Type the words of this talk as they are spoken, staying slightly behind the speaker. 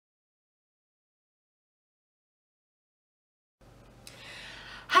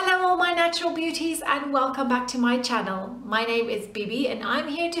natural beauties, and welcome back to my channel. My name is Bibi and I'm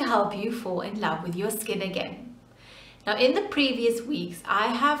here to help you fall in love with your skin again. Now, in the previous weeks I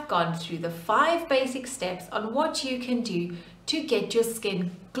have gone through the 5 basic steps on what you can do to get your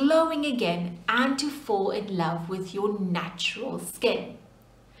skin glowing again and to fall in love with your natural skin.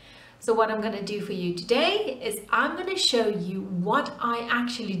 So what I'm going to do for you today is I'm going to show you what I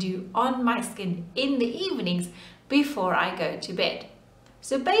actually do on my skin in the evenings before I go to bed.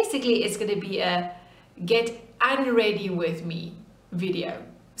 So basically it's going to be a get ready with me video,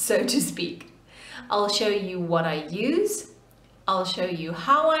 so to speak. I'll show you what I use, I'll show you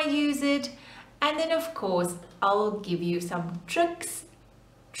how I use it, and then of course I'll give you some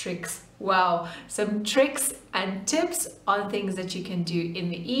some tricks and tips on things that you can do in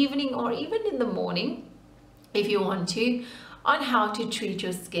the evening or even in the morning if you want to, on how to treat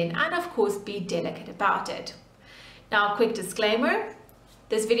your skin and of course be delicate about it. Now, a quick disclaimer,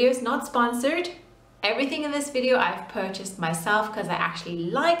 this video is not sponsored. Everything in this video I've purchased myself because I actually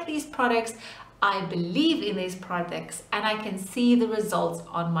like these products, I believe in these products, and I can see the results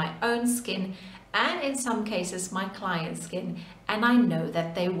on my own skin and in some cases my client's skin, and I know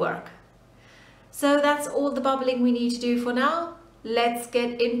that they work. So that's all the bubbling we need to do for now. Let's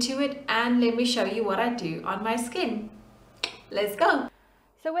get into it and let me show you what I do on my skin. Let's go.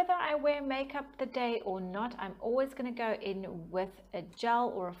 So whether I wear makeup the day or not, I'm always going to go in with a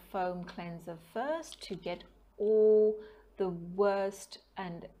gel or a foam cleanser first to get all the worst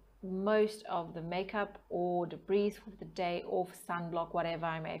and most of the makeup or debris for the day off, sunblock, whatever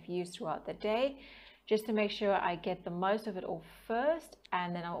I may have used throughout the day, just to make sure I get the most of it off first.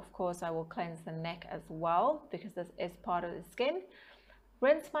 And then of course I will cleanse the neck as well because this is part of the skin.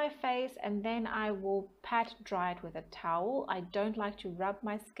 Rinse my face and then I will pat dry it with a towel. I don't like to rub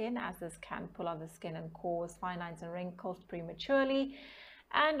my skin as this can pull on the skin and cause fine lines and wrinkles prematurely.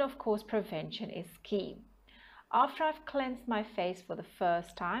 And of course prevention is key. After I've cleansed my face for the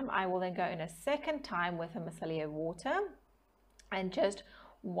first time, I will then go in a second time with a micellar water and just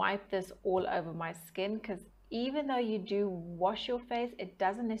wipe this all over my skin, because even though you do wash your face, it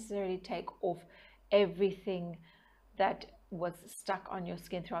doesn't necessarily take off everything that was stuck on your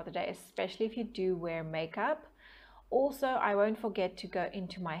skin throughout the day, especially if you do wear makeup. Also, I won't forget to go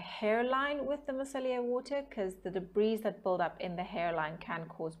into my hairline with the micellar water, because the debris that build up in the hairline can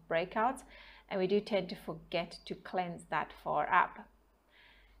cause breakouts, and we do tend to forget to cleanse that far up.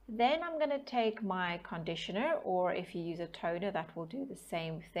 Then I'm going to take my conditioner, or if you use a toner, that will do the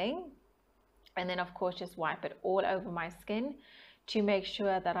same thing, and then of course just wipe it all over my skin to make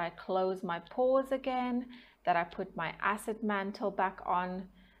sure that I close my pores again, that I put my acid mantle back on.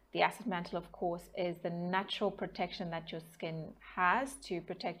 The acid mantle, of course, is the natural protection that your skin has to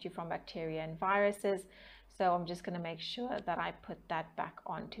protect you from bacteria and viruses. So I'm just going to make sure that I put that back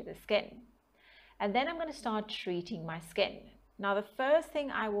onto the skin. And then I'm going to start treating my skin. Now, the first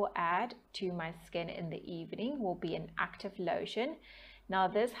thing I will add to my skin in the evening will be an active lotion. Now,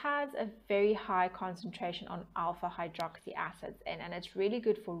 this has a very high concentration on alpha hydroxy acids and it's really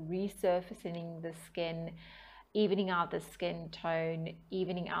good for resurfacing the skin, evening out the skin tone,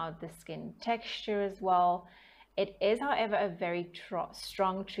 evening out the skin texture as well. It is, however, a very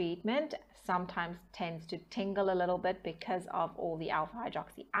strong treatment, sometimes tends to tingle a little bit because of all the alpha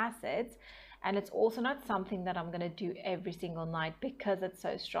hydroxy acids. And it's also not something that I'm going to do every single night because it's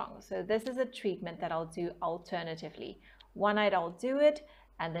so strong. So this is a treatment that I'll do alternatively. One night I'll do it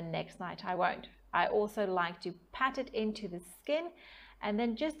and the next night I won't. I also like to pat it into the skin and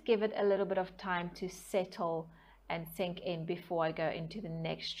then just give it a little bit of time to settle and sink in before I go into the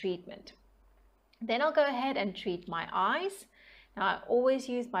next treatment. Then I'll go ahead and treat my eyes. Now, I always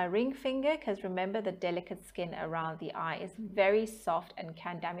use my ring finger because remember, the delicate skin around the eye is very soft and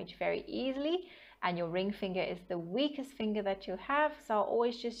can damage very easily, and your ring finger is the weakest finger that you have. So I'll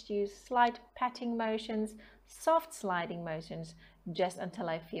always just use slight patting motions, soft sliding motions, just until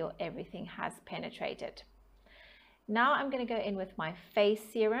I feel everything has penetrated. Now I'm going to go in with my face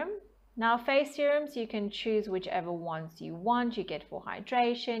serum. Now, face serums, you can choose whichever ones you want. You get for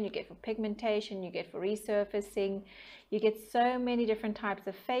hydration, you get for pigmentation, you get for resurfacing. You get so many different types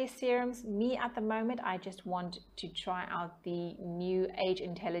of face serums. Me, at the moment, I just want to try out the new Age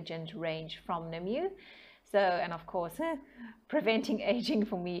Intelligent range from Nemu. So, and of course, preventing aging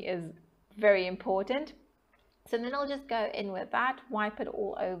for me is very important. So then I'll just go in with that, wipe it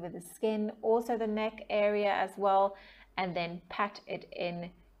all over the skin, also the neck area as well, and then pat it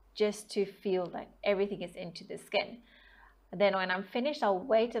in just to feel that everything is into the skin. Then when I'm finished, I'll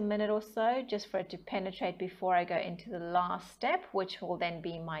wait a minute or so just for it to penetrate before I go into the last step, which will then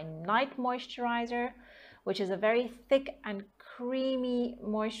be my night moisturizer, which is a very thick and creamy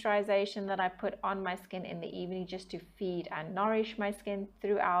moisturization that I put on my skin in the evening just to feed and nourish my skin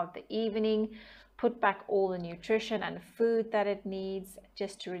throughout the evening, put back all the nutrition and food that it needs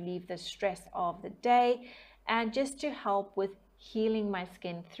just to relieve the stress of the day and just to help with healing my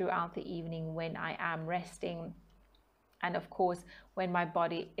skin throughout the evening when I am resting and of course when my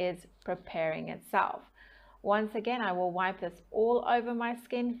body is preparing itself. Once again, I will wipe this all over my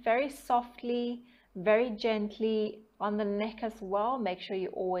skin very softly, very gently, on the neck as well. Make sure you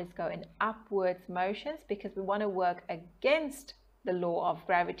always go in upwards motions because we want to work against the law of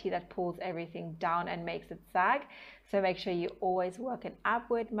gravity that pulls everything down and makes it sag. So make sure you always work in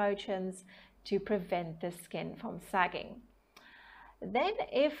upward motions to prevent the skin from sagging. Then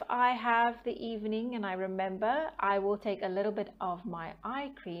if I have the evening and I remember, I will take a little bit of my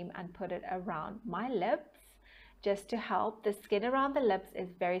eye cream and put it around my lips just to help. The skin around the lips is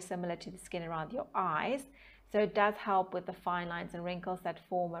very similar to the skin around your eyes. So it does help with the fine lines and wrinkles that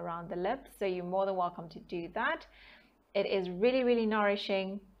form around the lips. So you're more than welcome to do that. It is really, really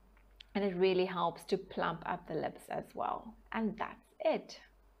nourishing and it really helps to plump up the lips as well. And that's it.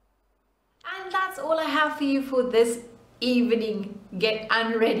 And that's all I have for you for this evening get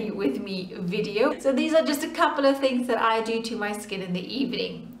unready with me video. So these are just a couple of things that I do to my skin in the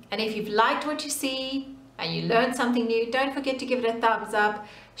evening. And if you've liked what you see and you learned something new, don't forget to give it a thumbs up,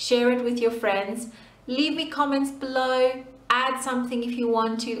 share it with your friends, leave me comments below, add something if you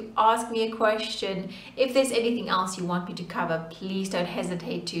want to, ask me a question. If there's anything else you want me to cover, please don't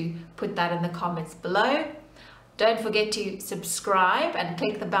hesitate to put that in the comments below. Don't forget to subscribe and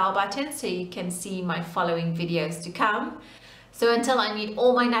click the bell button so you can see my following videos to come. So until I meet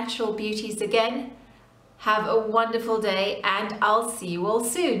all my natural beauties again, have a wonderful day and I'll see you all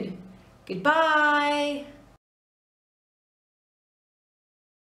soon. Goodbye.